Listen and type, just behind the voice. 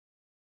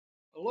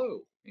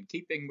Hello. In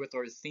keeping with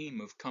our theme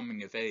of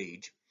coming of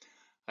age,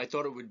 I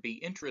thought it would be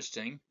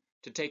interesting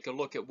to take a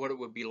look at what it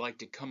would be like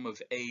to come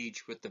of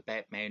age with the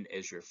Batman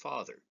as your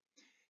father,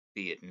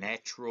 be it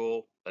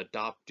natural,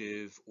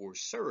 adoptive, or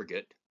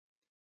surrogate.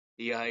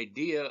 The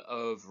idea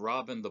of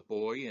Robin the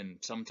boy and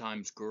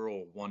sometimes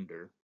girl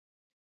Wonder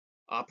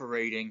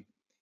operating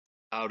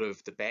out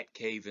of the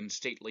Batcave in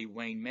stately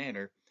Wayne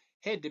Manor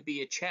had to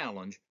be a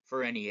challenge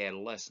for any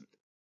adolescent.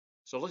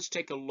 So let's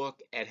take a look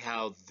at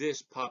how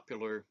this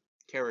popular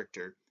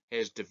character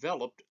has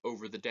developed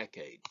over the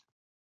decades.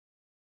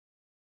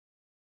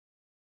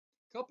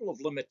 A couple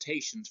of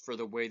limitations for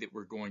the way that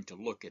we're going to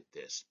look at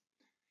this.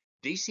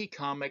 DC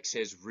Comics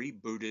has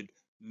rebooted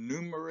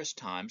numerous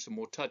times, and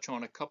we'll touch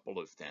on a couple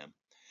of them.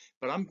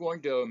 But I'm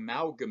going to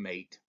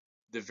amalgamate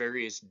the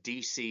various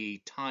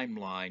DC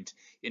timelines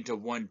into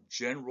one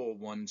general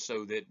one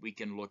so that we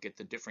can look at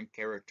the different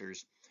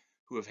characters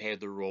who have had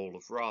the role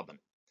of Robin.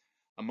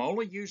 I'm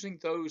only using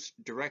those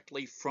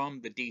directly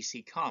from the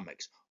DC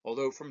Comics,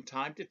 although from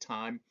time to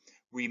time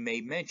we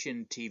may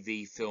mention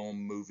TV,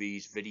 film,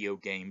 movies, video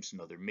games,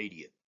 and other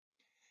media.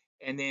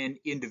 And then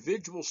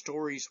individual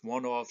stories,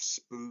 one-off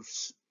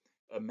spoofs,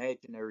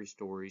 imaginary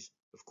stories,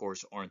 of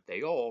course, aren't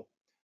they all,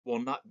 will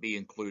not be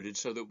included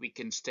so that we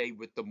can stay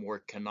with the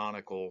more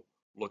canonical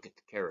look at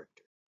the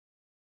character.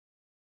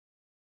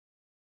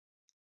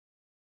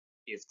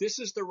 If this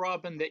is the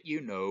Robin that you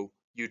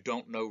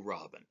don't know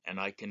Robin. And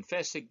I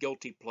confess a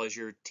guilty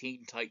pleasure,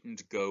 Teen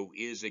Titans Go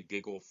is a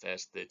giggle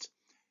fest that's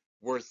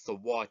worth the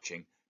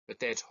watching, but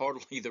that's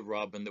hardly the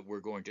Robin that we're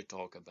going to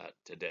talk about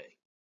today.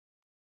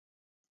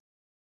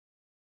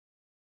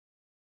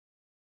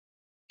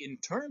 In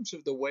terms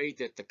of the way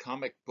that the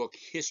comic book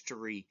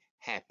history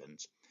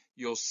happens,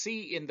 you'll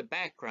see in the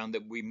background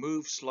that we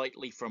move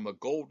slightly from a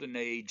golden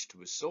age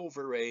to a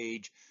silver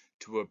age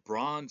to a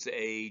bronze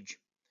age.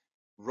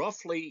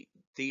 Roughly,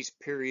 these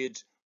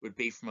periods would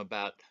be from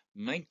about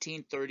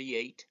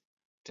 1938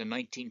 to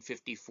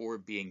 1954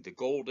 being the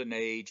golden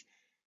age,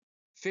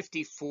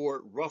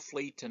 54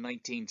 roughly to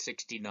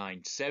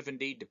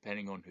 1969-70,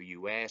 depending on who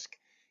you ask,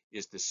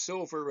 is the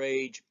silver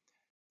age,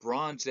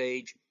 bronze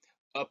age,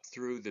 up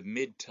through the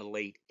mid to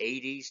late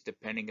 80s,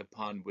 depending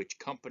upon which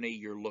company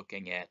you're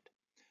looking at,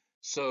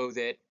 so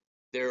that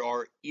there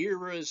are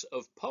eras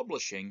of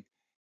publishing,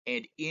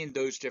 and in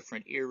those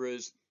different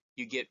eras,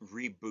 you get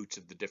reboots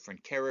of the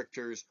different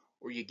characters,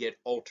 or you get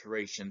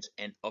alterations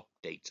and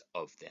updates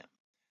of them.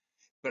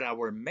 But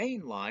our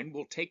main line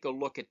will take a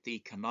look at the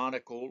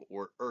canonical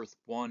or Earth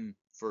 1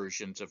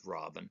 versions of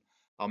Robin.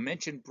 I'll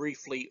mention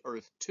briefly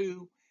Earth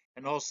 2,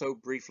 and also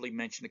briefly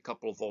mention a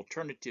couple of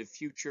alternative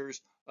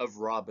futures of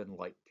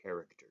Robin-like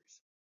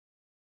characters.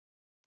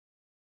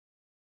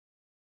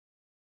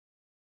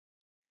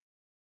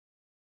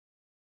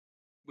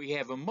 We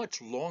have a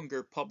much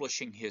longer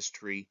publishing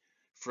history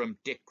from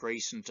Dick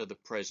Grayson to the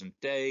present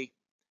day.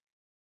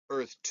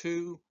 Earth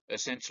 2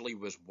 essentially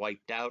was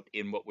wiped out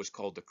in what was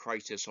called the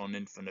Crisis on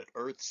Infinite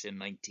Earths in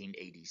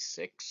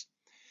 1986.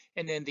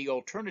 And then the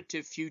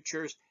alternative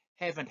futures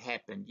haven't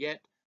happened yet,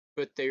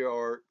 but they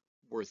are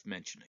worth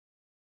mentioning.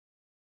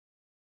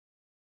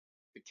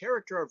 The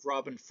character of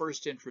Robin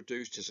first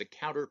introduced as a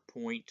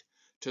counterpoint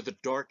to the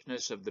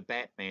darkness of the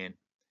Batman,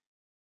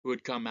 who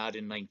had come out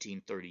in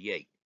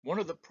 1938. One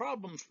of the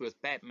problems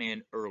with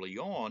Batman early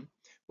on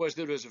was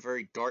that it was a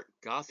very dark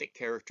gothic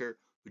character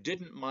who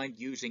didn't mind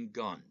using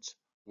guns,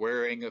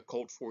 wearing a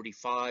Colt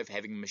 45,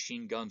 having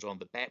machine guns on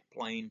the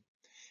Batplane,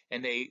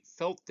 and they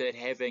felt that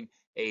having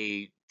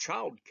a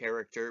child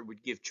character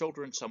would give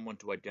children someone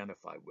to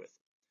identify with.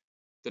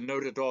 The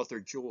noted author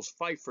Jules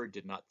Feiffer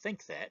did not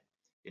think that.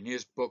 In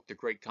his book, The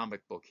Great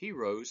Comic Book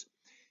Heroes,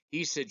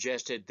 he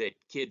suggested that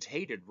kids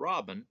hated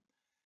Robin,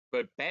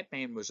 but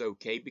Batman was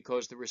okay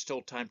because there was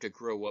still time to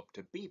grow up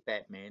to be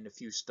Batman if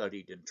you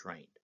studied and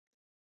trained.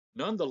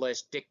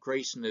 Nonetheless, Dick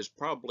Grayson is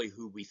probably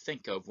who we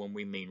think of when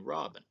we mean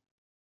Robin.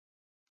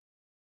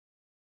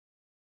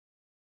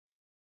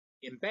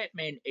 In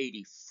Batman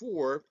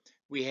 84,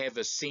 we have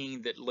a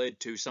scene that led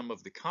to some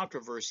of the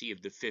controversy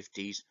of the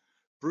 50s,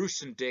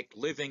 Bruce and Dick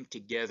living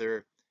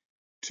together,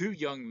 two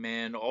young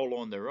men all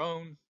on their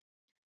own,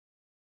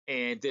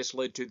 and this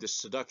led to the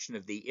seduction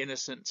of the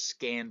innocent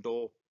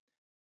scandal.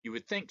 You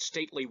would think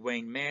stately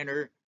Wayne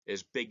Manor,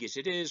 as big as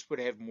it is, would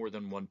have more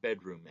than one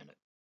bedroom in it.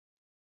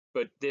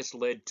 But this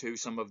led to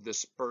some of the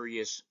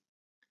spurious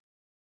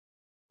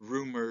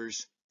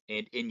rumors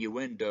and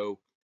innuendo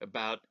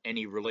about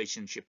any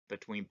relationship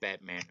between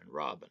Batman and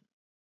Robin.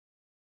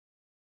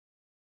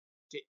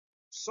 To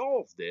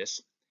solve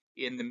this,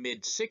 in the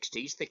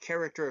mid-60s, the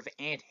character of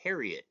Aunt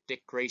Harriet,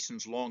 Dick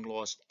Grayson's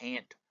long-lost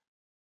aunt,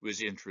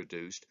 was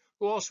introduced,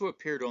 who also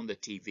appeared on the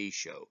TV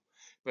show.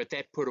 But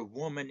that put a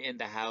woman in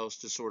the house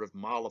to sort of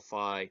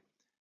mollify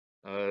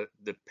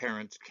the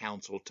parents'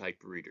 council type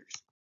readers.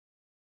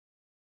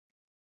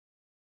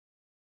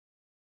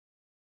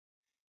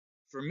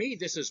 For me,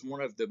 this is one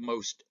of the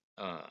most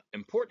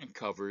important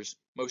covers,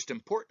 most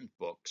important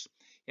books.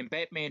 In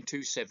Batman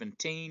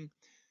 217,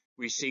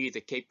 We see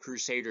the Cape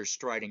Crusader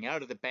striding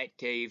out of the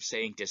Batcave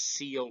saying to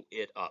seal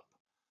it up.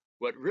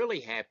 What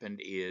really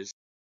happened is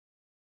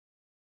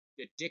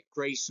that Dick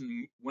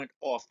Grayson went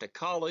off to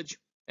college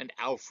and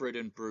Alfred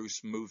and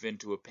Bruce move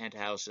into a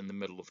penthouse in the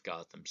middle of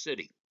Gotham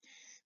City.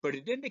 But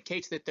it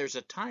indicates that there's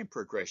a time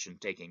progression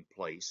taking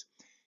place,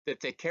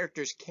 that the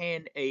characters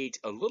can age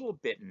a little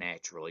bit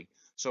naturally.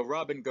 So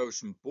Robin goes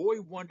from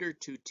boy wonder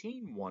to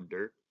teen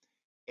wonder,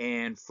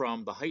 and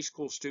from the high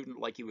school student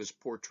like he was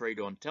portrayed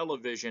on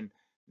television,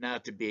 now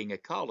to being a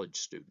college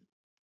student.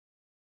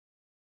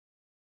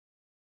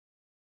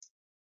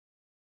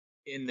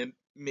 In the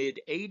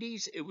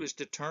mid-80s, it was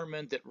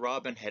determined that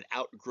Robin had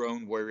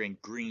outgrown wearing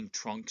green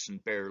trunks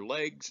and bare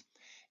legs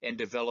and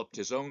developed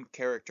his own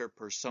character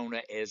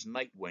persona as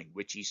Nightwing,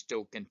 which he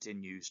still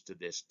continues to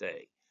this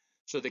day.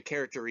 So the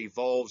character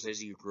evolves as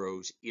he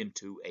grows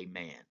into a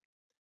man,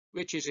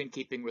 which is in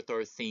keeping with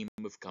our theme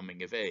of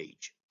coming of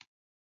age.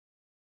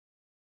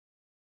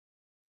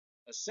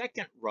 A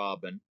second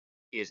Robin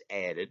is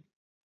added,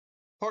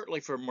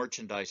 partly for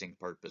merchandising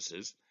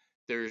purposes.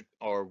 There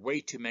are way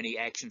too many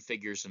action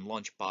figures and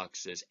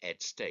lunchboxes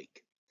at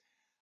stake.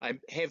 I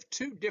have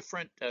two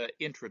different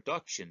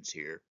introductions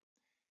here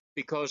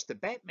because the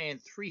Batman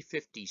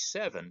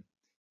 357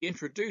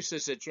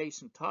 introduces a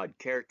Jason Todd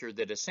character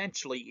that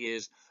essentially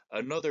is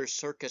another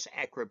circus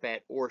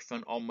acrobat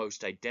orphan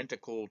almost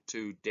identical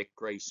to Dick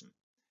Grayson.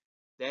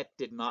 That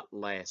did not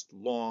last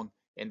long,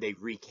 and they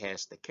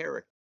recast the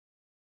character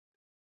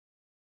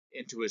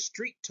into a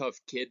street tough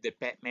kid that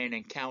Batman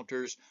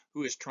encounters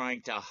who is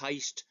trying to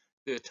heist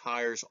the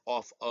tires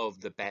off of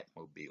the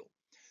Batmobile.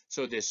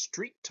 So this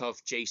street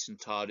tough Jason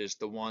Todd is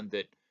the one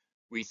that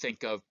we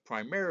think of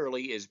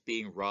primarily as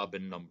being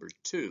Robin number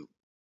 2.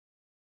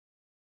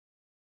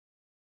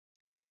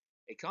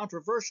 A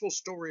controversial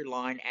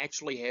storyline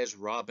actually has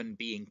Robin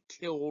being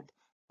killed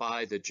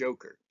by the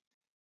Joker.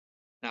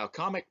 Now,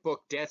 comic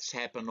book deaths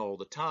happen all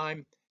the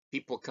time.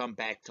 People come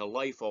back to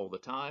life all the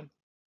time.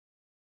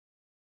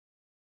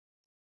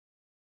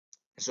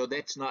 So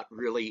that's not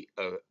really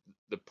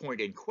the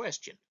point in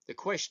question. The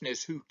question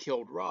is who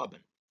killed Robin.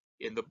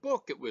 In the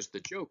book, it was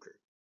the Joker.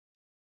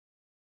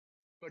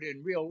 But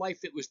in real life,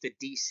 it was the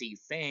DC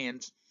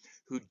fans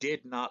who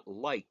did not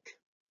like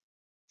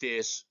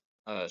this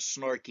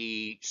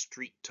snarky,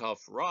 street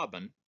tough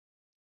Robin.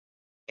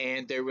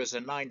 And there was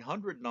a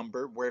 900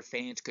 number where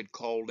fans could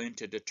call in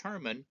to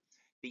determine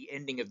the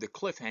ending of the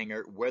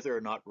cliffhanger, whether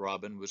or not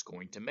Robin was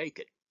going to make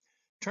it.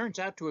 Turns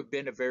out to have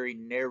been a very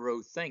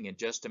narrow thing in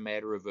just a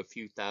matter of a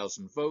few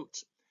thousand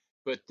votes,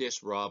 but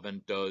this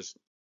Robin does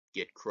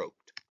get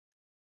croaked.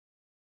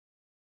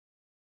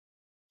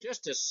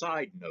 Just a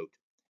side note,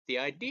 the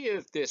idea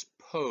of this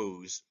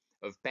pose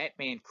of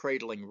Batman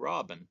cradling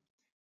Robin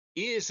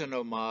is an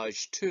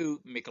homage to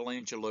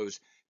Michelangelo's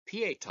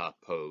Pietà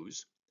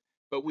pose,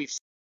 but we've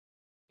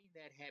seen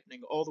that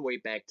happening all the way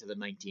back to the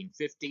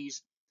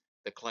 1950s,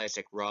 the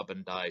classic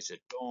Robin dies at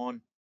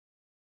dawn,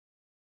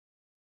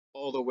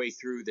 all the way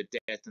through the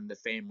death in the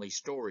family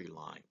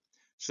storyline.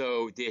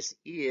 So this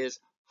is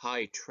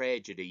high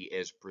tragedy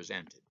as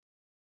presented.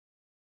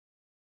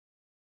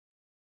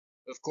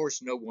 Of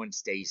course, no one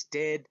stays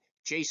dead.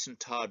 Jason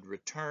Todd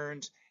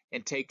returns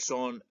and takes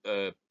on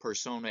a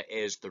persona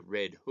as the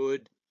Red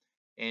Hood,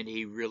 and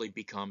he really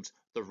becomes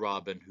the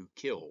Robin who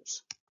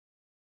kills.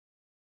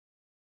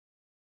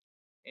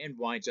 And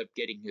winds up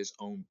getting his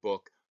own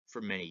book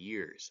for many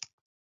years.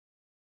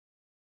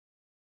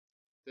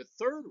 The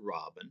third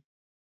Robin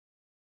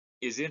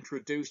is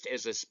introduced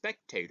as a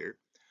spectator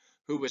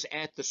who was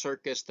at the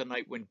circus the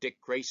night when Dick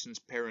Grayson's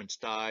parents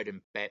died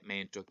and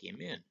Batman took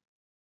him in.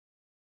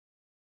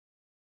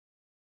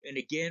 And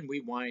again,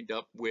 we wind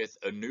up with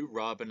a new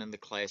Robin in the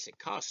classic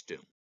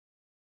costume.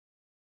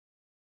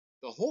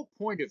 The whole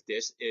point of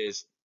this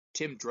is,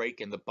 Tim Drake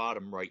in the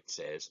bottom right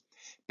says,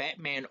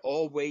 Batman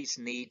always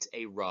needs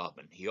a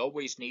Robin. He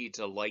always needs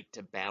a light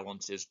to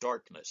balance his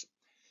darkness.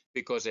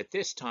 Because at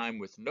this time,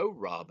 with no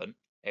Robin,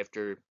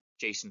 after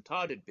Jason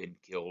Todd had been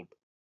killed,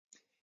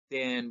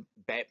 then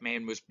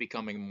Batman was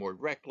becoming more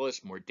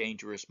reckless, more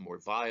dangerous, more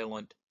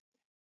violent.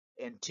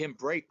 And Tim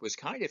Drake was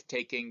kind of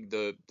taking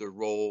the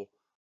role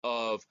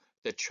of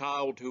the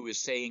child who is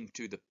saying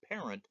to the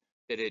parent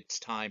that it's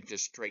time to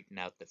straighten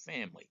out the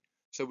family.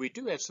 So we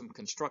do have some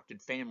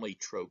constructed family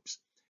tropes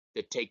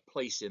that take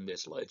place in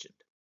this legend.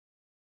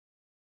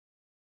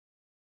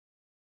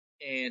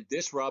 And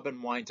this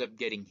Robin winds up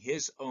getting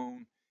his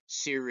own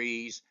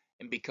series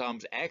and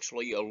becomes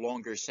actually a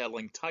longer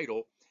selling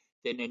title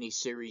than any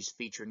series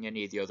featuring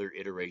any of the other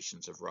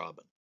iterations of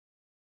Robin.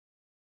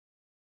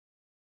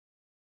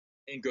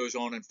 And goes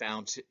on and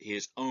founds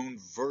his own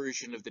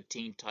version of the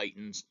Teen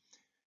Titans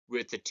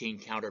with the teen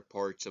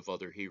counterparts of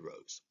other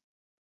heroes.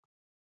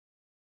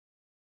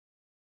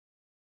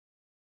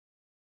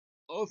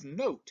 Of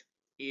note,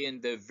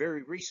 in the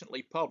very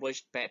recently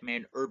published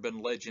Batman Urban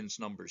Legends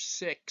number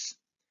 6,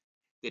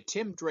 the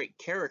Tim Drake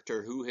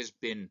character who has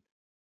been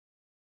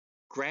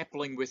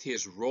grappling with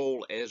his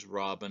role as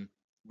Robin,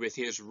 with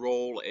his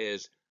role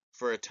as,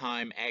 for a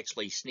time,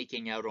 actually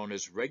sneaking out on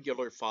his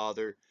regular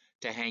father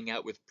to hang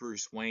out with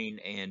Bruce Wayne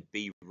and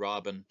be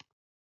Robin,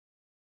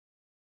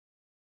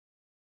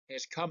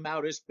 has come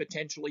out as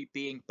potentially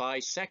being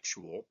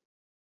bisexual,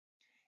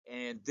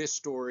 and this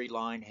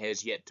storyline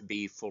has yet to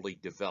be fully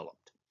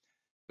developed.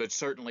 But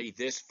certainly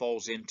this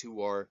falls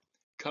into our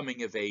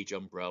coming of age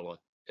umbrella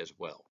as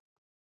well.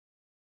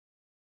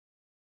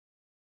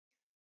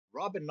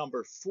 Robin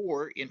number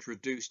 4,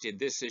 introduced in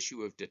this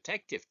issue of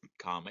Detective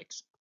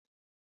Comics,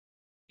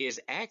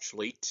 is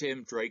actually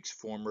Tim Drake's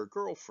former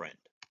girlfriend,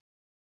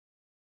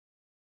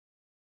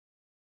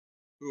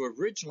 who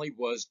originally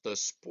was the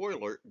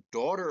spoiler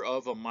daughter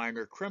of a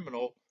minor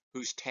criminal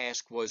whose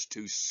task was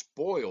to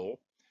spoil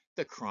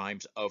the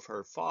crimes of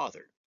her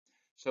father.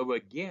 So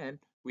again,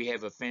 we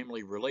have a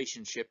family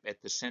relationship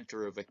at the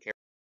center of a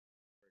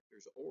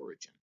character's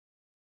origin.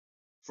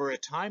 For a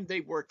time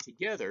they work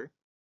together,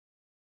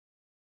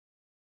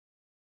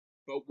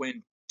 but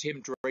when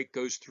Tim Drake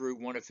goes through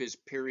one of his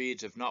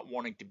periods of not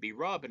wanting to be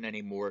Robin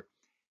anymore,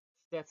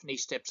 Stephanie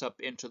steps up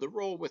into the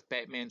role with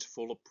Batman's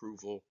full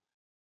approval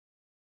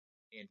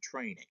and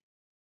training.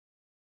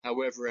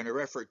 However, in her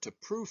effort to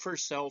prove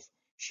herself,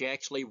 she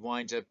actually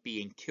winds up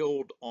being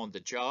killed on the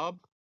job.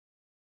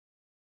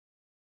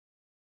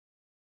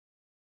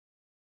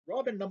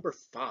 Robin number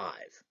 5,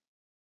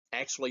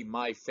 actually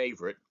my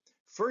favorite,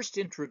 first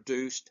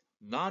introduced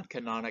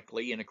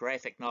non-canonically in a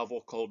graphic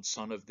novel called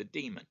Son of the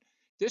Demon.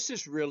 This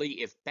is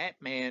really, if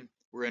Batman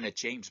were in a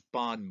James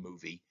Bond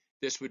movie,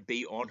 this would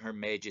be on Her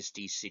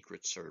Majesty's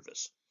Secret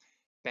Service.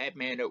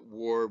 Batman at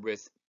war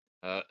with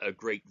a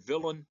great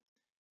villain,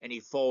 and he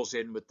falls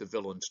in with the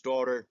villain's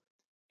daughter,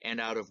 and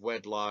out of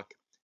wedlock,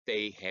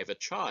 they have a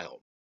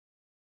child.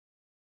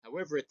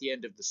 However, at the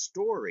end of the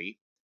story,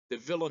 the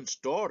villain's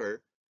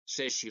daughter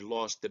says she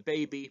lost the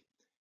baby,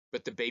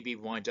 but the baby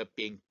winds up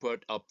being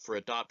put up for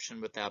adoption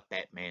without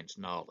Batman's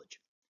knowledge.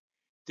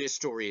 This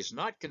story is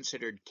not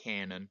considered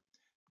canon,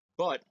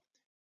 but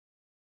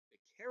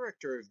the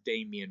character of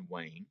Damian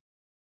Wayne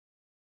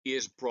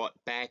is brought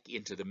back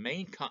into the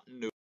main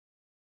continuity,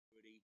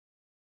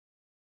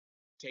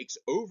 takes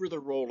over the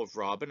role of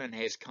Robin, and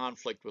has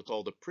conflict with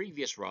all the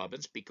previous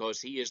Robins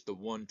because he is the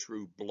one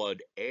true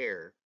blood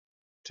heir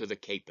to the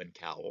cape and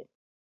cowl.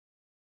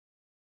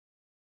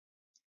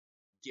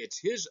 Gets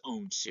his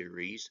own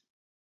series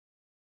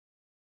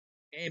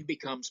and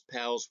becomes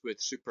pals with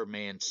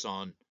Superman's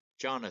son,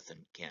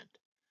 Jonathan Kent.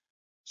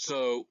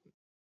 So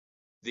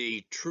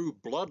the true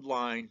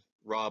bloodline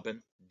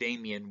Robin,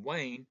 Damian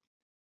Wayne,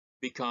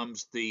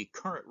 becomes the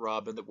current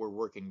Robin that we're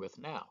working with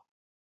now.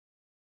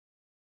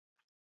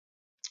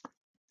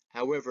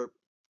 However,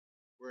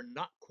 we're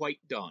not quite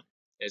done,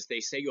 as they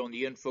say on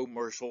the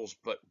infomercials,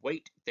 but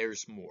wait,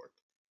 there's more.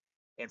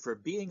 And for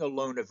being a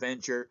lone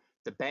Avenger,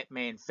 the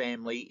Batman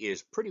family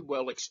is pretty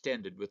well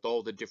extended with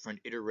all the different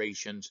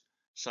iterations,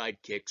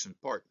 sidekicks, and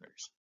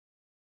partners.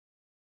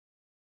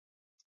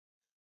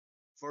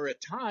 For a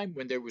time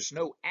when there was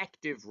no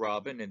active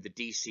Robin in the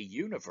DC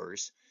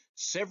universe,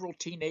 several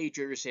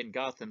teenagers in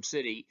Gotham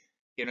City,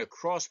 in a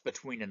cross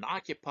between an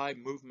Occupy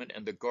movement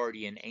and the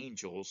Guardian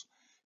Angels,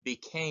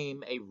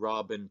 became a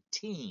Robin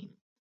team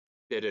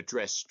that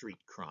addressed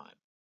street crime.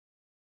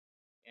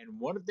 And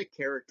one of the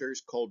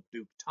characters, called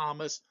Duke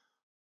Thomas,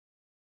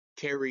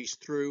 carries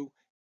through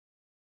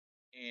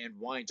and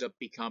winds up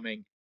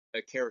becoming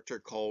a character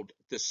called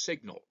the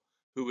Signal,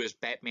 who is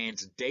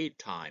Batman's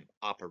daytime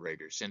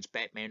operator, since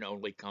Batman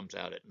only comes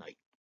out at night.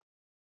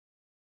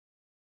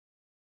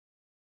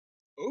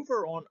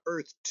 Over on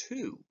Earth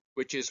 2,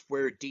 which is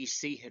where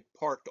DC had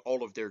parked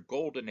all of their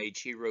Golden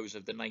Age heroes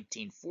of the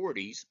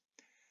 1940s,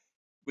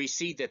 we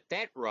see that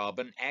that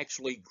Robin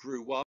actually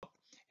grew up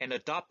and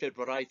adopted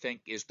what I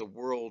think is the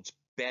world's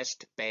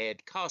best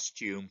bad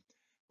costume,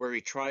 where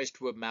he tries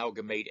to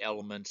amalgamate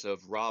elements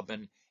of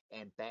Robin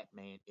and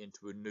Batman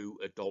into a new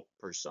adult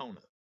persona.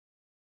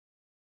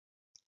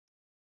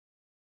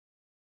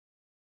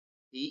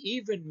 He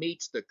even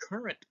meets the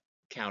current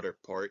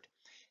counterpart,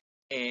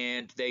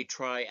 and they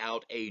try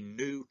out a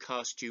new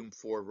costume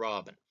for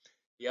Robin.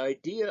 The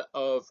idea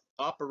of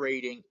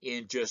operating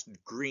in just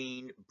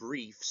green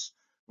briefs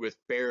with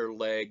bare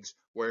legs,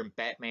 where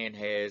Batman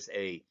has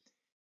a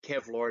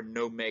Kevlar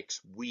Nomex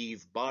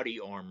weave body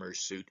armor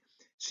suit,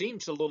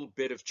 seems a little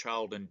bit of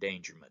child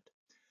endangerment.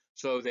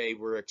 So they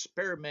were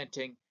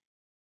experimenting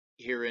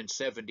here in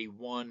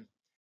 71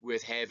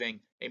 with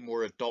having a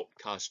more adult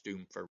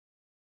costume for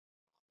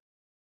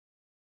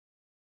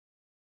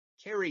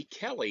Carrie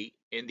Kelly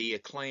in the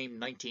acclaimed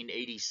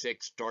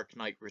 1986 Dark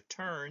Knight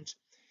Returns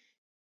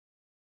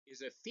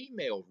is a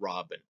female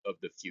Robin of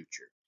the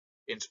future,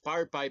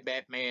 inspired by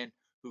Batman,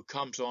 who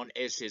comes on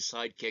as his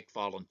sidekick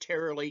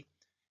voluntarily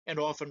and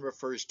often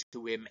refers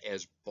to him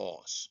as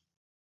boss.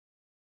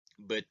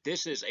 But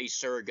this is a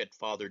surrogate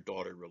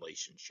father-daughter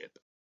relationship.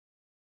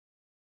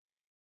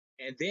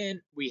 And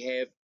then we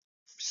have,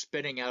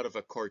 spinning out of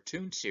a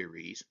cartoon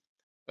series,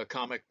 a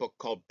comic book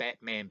called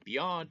Batman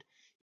Beyond,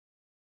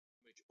 in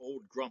which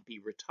old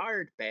grumpy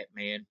retired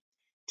Batman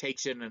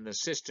takes in an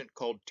assistant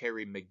called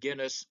Terry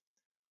McGinnis,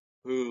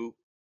 who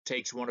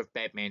takes one of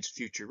Batman's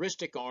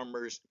futuristic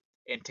armors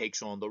and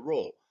takes on the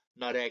role,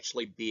 not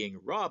actually being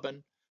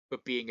Robin,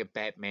 but being a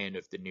Batman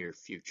of the near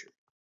future.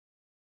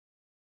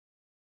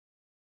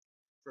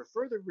 For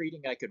further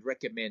reading, I could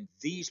recommend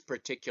these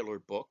particular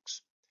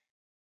books.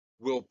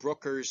 Will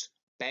Brooker's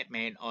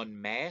Batman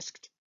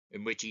Unmasked,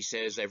 in which he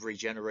says every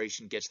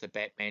generation gets the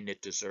Batman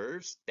it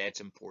deserves.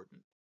 That's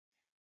important.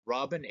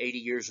 Robin, 80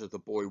 Years of the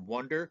Boy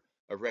Wonder,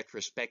 a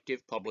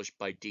retrospective published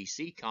by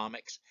DC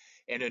Comics,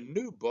 and a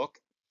new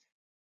book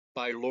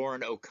by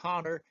Lauren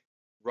O'Connor,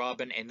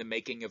 Robin and the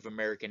Making of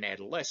American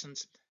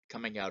Adolescence,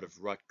 coming out of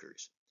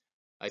Rutgers.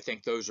 I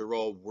think those are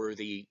all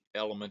worthy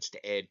elements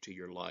to add to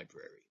your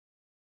library.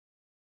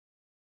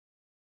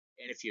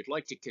 And if you'd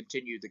like to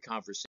continue the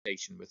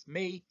conversation with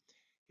me,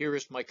 here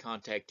is my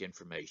contact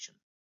information.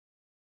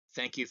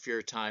 Thank you for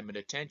your time and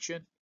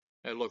attention.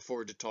 I look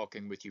forward to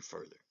talking with you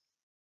further.